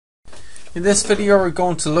In this video we're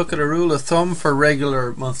going to look at a rule of thumb for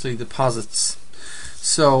regular monthly deposits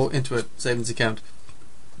into a savings account.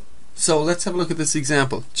 So let's have a look at this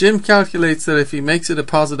example. Jim calculates that if he makes a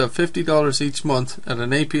deposit of $50 each month at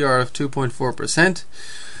an APR of 2.4%,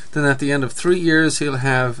 then at the end of 3 years he'll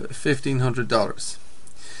have $1,500.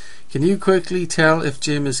 Can you quickly tell if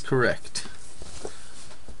Jim is correct?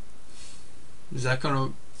 Is that going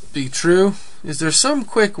to be true? Is there some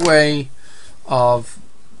quick way of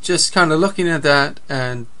just kind of looking at that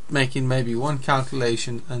and making maybe one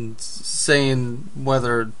calculation and saying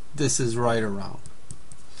whether this is right or wrong,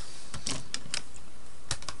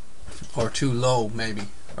 or too low maybe,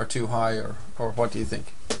 or too high, or what do you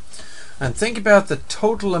think? And think about the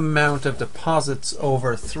total amount of deposits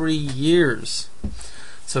over 3 years.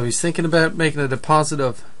 So he's thinking about making a deposit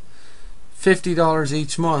of $50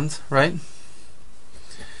 each month, right?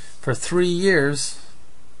 For 3 years.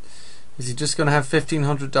 Is he just going to have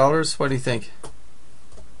 $1,500? What do you think?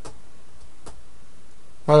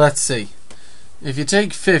 Well, let's see. If you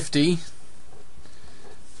take 50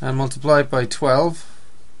 and multiply it by 12,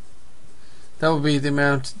 that would be the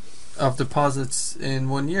amount of deposits in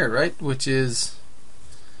 1 year, right? Which is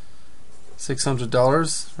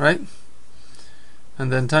 $600, right?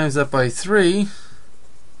 And then times that by 3,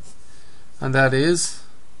 and that is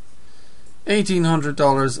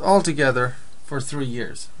 $1,800 altogether for 3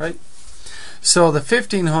 years, right? So the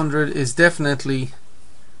 $1,500 is definitely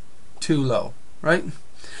too low, right?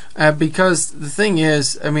 Because the thing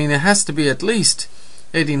is, I mean, it has to be at least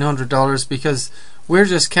 $1,800 because we're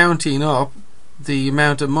just counting up the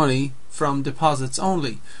amount of money from deposits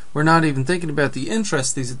only. We're not even thinking about the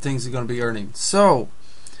interest these things are going to be earning. So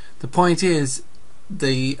the point is,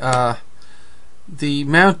 the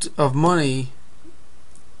amount of money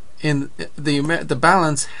in the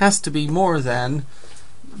balance has to be more than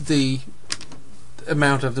the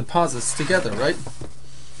amount of deposits together, right?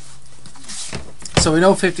 So we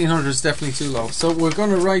know $1,500 is definitely too low. So we're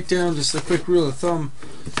going to write down just a quick rule of thumb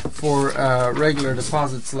for regular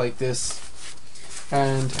deposits like this.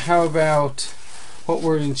 And how about, what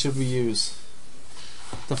wording should we use?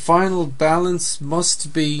 The final balance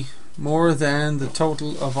must be more than the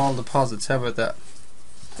total of all deposits. How about that?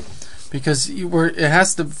 Because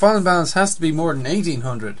final balance has to be more than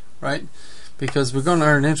 $1,800, right? Because we're going to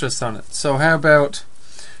earn interest on it. So how about,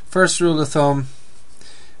 first rule of thumb,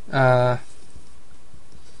 the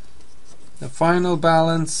final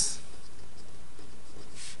balance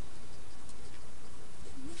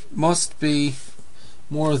must be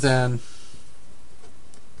more than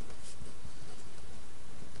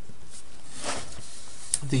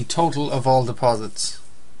the total of all deposits.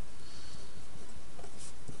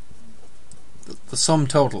 The sum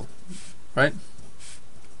total, right?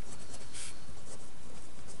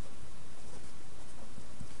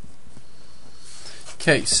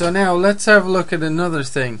 Okay, so now let's have a look at another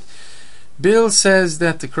thing. Bill says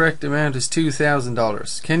that the correct amount is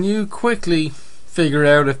 $2,000. Can you quickly figure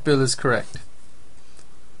out if Bill is correct?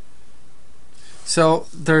 So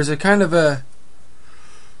there's a kind of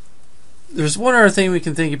there's one other thing we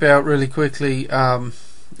can think about really quickly.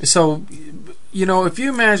 So, you know, if you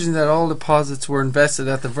imagine that all deposits were invested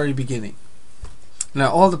at the very beginning. Now,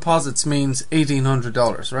 all deposits means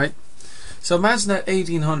 $1,800, right? So imagine that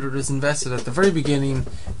 $1,800 is invested at the very beginning,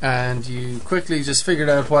 and you quickly just figured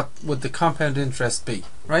out what would the compound interest be,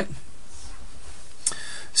 right?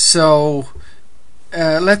 So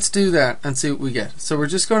let's do that and see what we get. So we're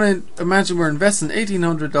just going to imagine we're investing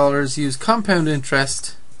 $1,800, use compound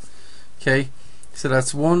interest. Okay, so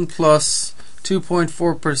that's 1 plus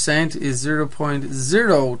 2.4% is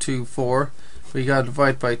 0.024. We got to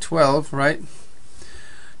divide by 12, right?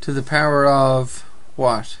 To the power of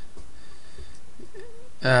what?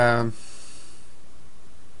 To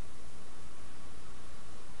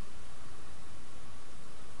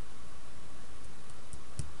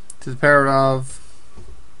the power of,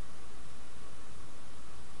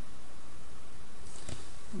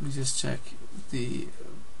 let me just check the,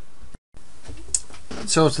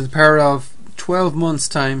 so to the power of 12 months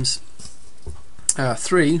times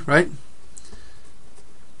 3, right?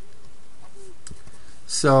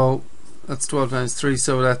 So that's 12 times 3,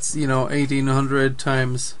 so that's, you know, 1,800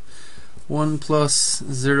 times 1 plus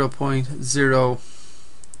 0.0,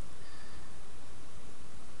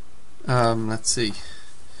 let's see,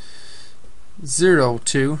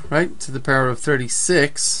 0.2, right, to the power of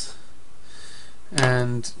 36,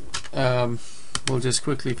 and we'll just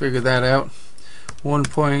quickly figure that out.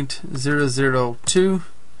 1.002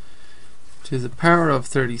 to the power of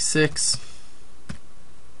 36,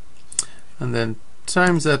 and then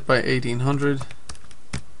times that by 1800,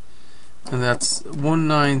 and that's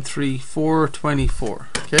 1934.24.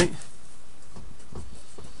 Okay,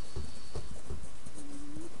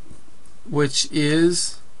 which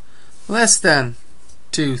is less than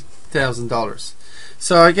 $2,000.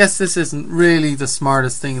 So I guess this isn't really the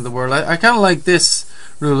smartest thing in the world. I kind of like this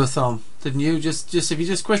rule of thumb, didn't you? Just if you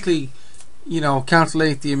just quickly,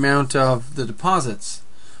 calculate the amount of the deposits.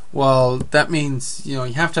 Well, that means you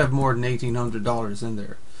have to have more than $1,800 in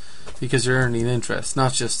there, because you're earning interest,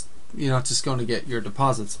 not just you're not just going to get your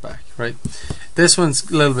deposits back, right? This one's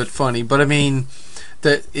a little bit funny, but I mean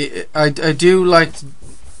that I do want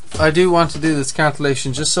to do this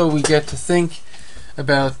calculation just so we get to think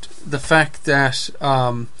about the fact that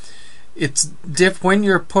it's when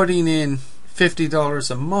you're putting in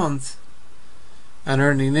 $50 a month and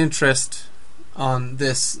earning interest on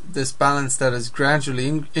this balance that is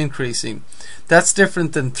gradually increasing. That's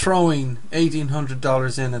different than throwing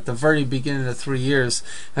 $1,800 in at the very beginning of 3 years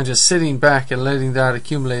and just sitting back and letting that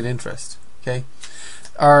accumulate interest. Okay,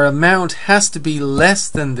 our amount has to be less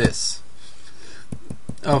than this.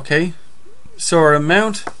 Okay, so our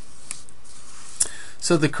amount,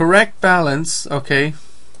 so the correct balance, okay,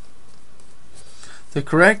 the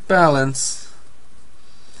correct balance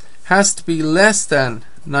has to be less than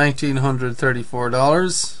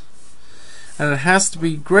 $1,934, and it has to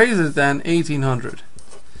be greater than $1,800.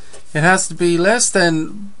 It has to be less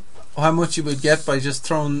than how much you would get by just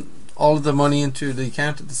throwing all of the money into the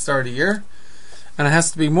account at the start of the year, and it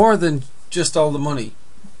has to be more than just all the money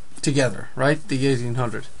together, right? The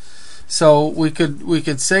 $1,800. So we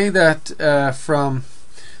could say that from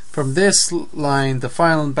this line, the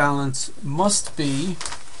final balance must be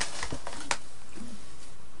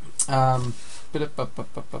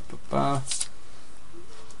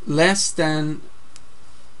less than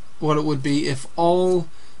what it would be if all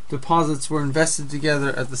deposits were invested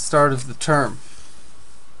together at the start of the term.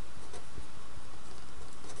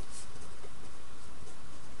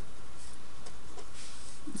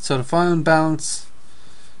 So the final balance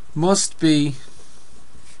must be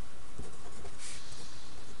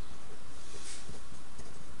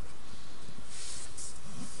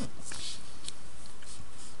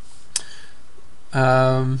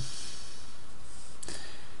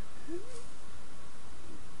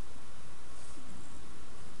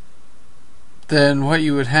than what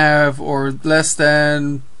you would have, or less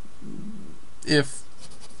than if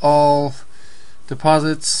all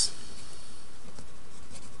deposits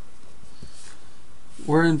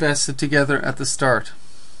were invested together at the start.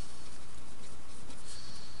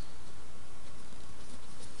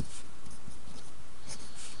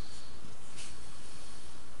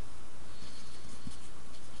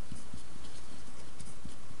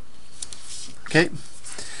 Okay,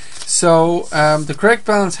 so the correct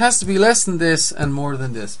balance has to be less than this and more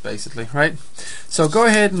than this, basically, right? So go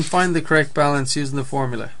ahead and find the correct balance using the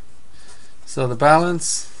formula. So the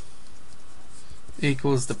balance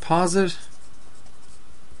equals deposit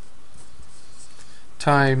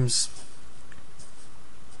times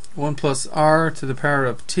 1 plus r to the power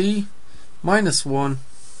of t minus 1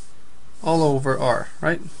 all over r,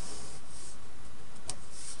 right?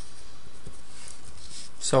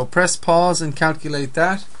 So press pause and calculate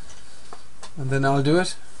that, and then I'll do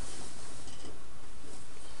it.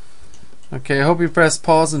 Okay, I hope you press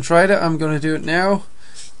pause and tried it. I'm going to do it now.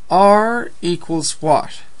 R equals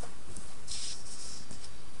what?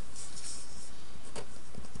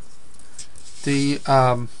 The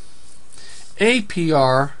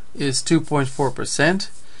APR is 2.4%.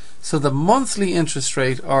 So the monthly interest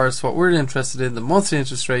rate, R is what we're interested in, the monthly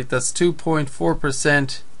interest rate, that's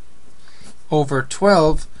 2.4% over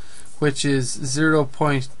 12, which is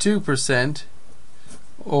 0.2%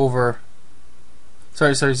 over,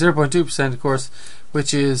 sorry, 0.2% of course,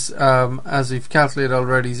 which is, as we've calculated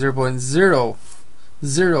already,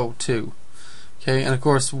 0.002. Okay, and of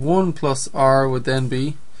course 1 plus R would then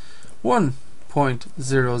be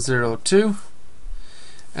 1.002,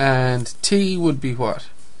 and T would be what?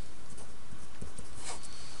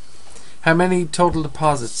 How many total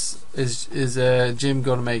deposits is Jim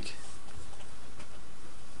going to make?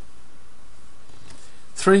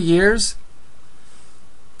 3 years,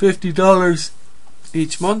 $50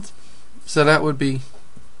 each month, so that would be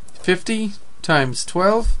 50 times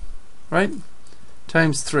 12, right?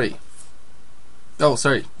 Times 3. Oh,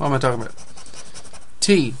 sorry, what am I talking about?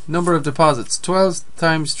 T, number of deposits. 12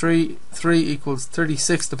 times 3 equals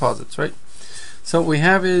 36 deposits, right? So what we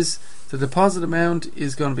have is the deposit amount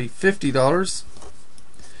is going to be $50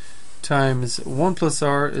 times 1 plus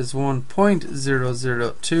R is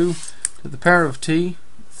 1.002 to the power of T,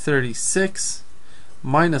 36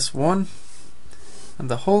 minus 1, and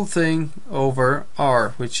the whole thing over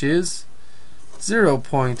R, which is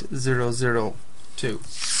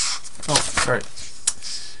 0.002. Oh, sorry.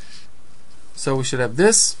 So we should have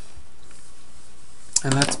this,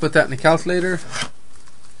 and let's put that in the calculator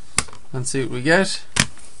and see what we get.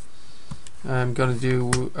 I'm going to do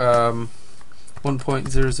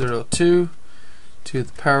 1.002 to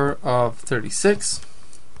the power of 36.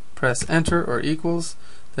 Press enter or equals,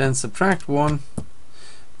 then subtract 1,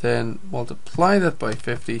 then multiply that by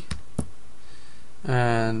 50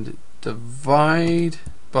 and divide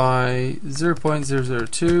by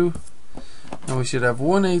 0.002, and we should have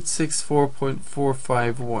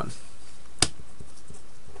 1864.451.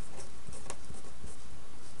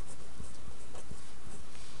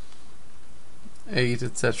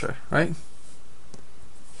 etc. Right?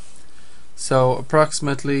 So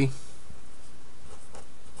approximately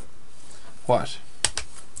what?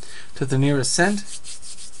 To the nearest cent?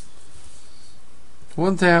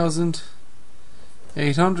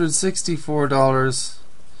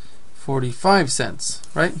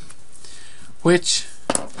 $1,864.45, right? Which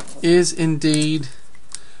is indeed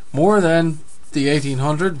more than the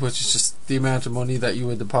 1,800, which is just the amount of money that you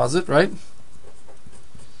would deposit, right?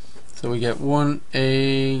 So we get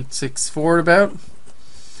 1,864 about,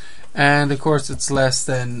 and of course it's less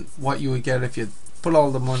than what you would get if you put all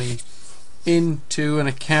the money into an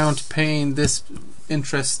account paying this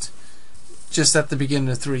interest just at the beginning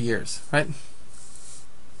of 3 years, right?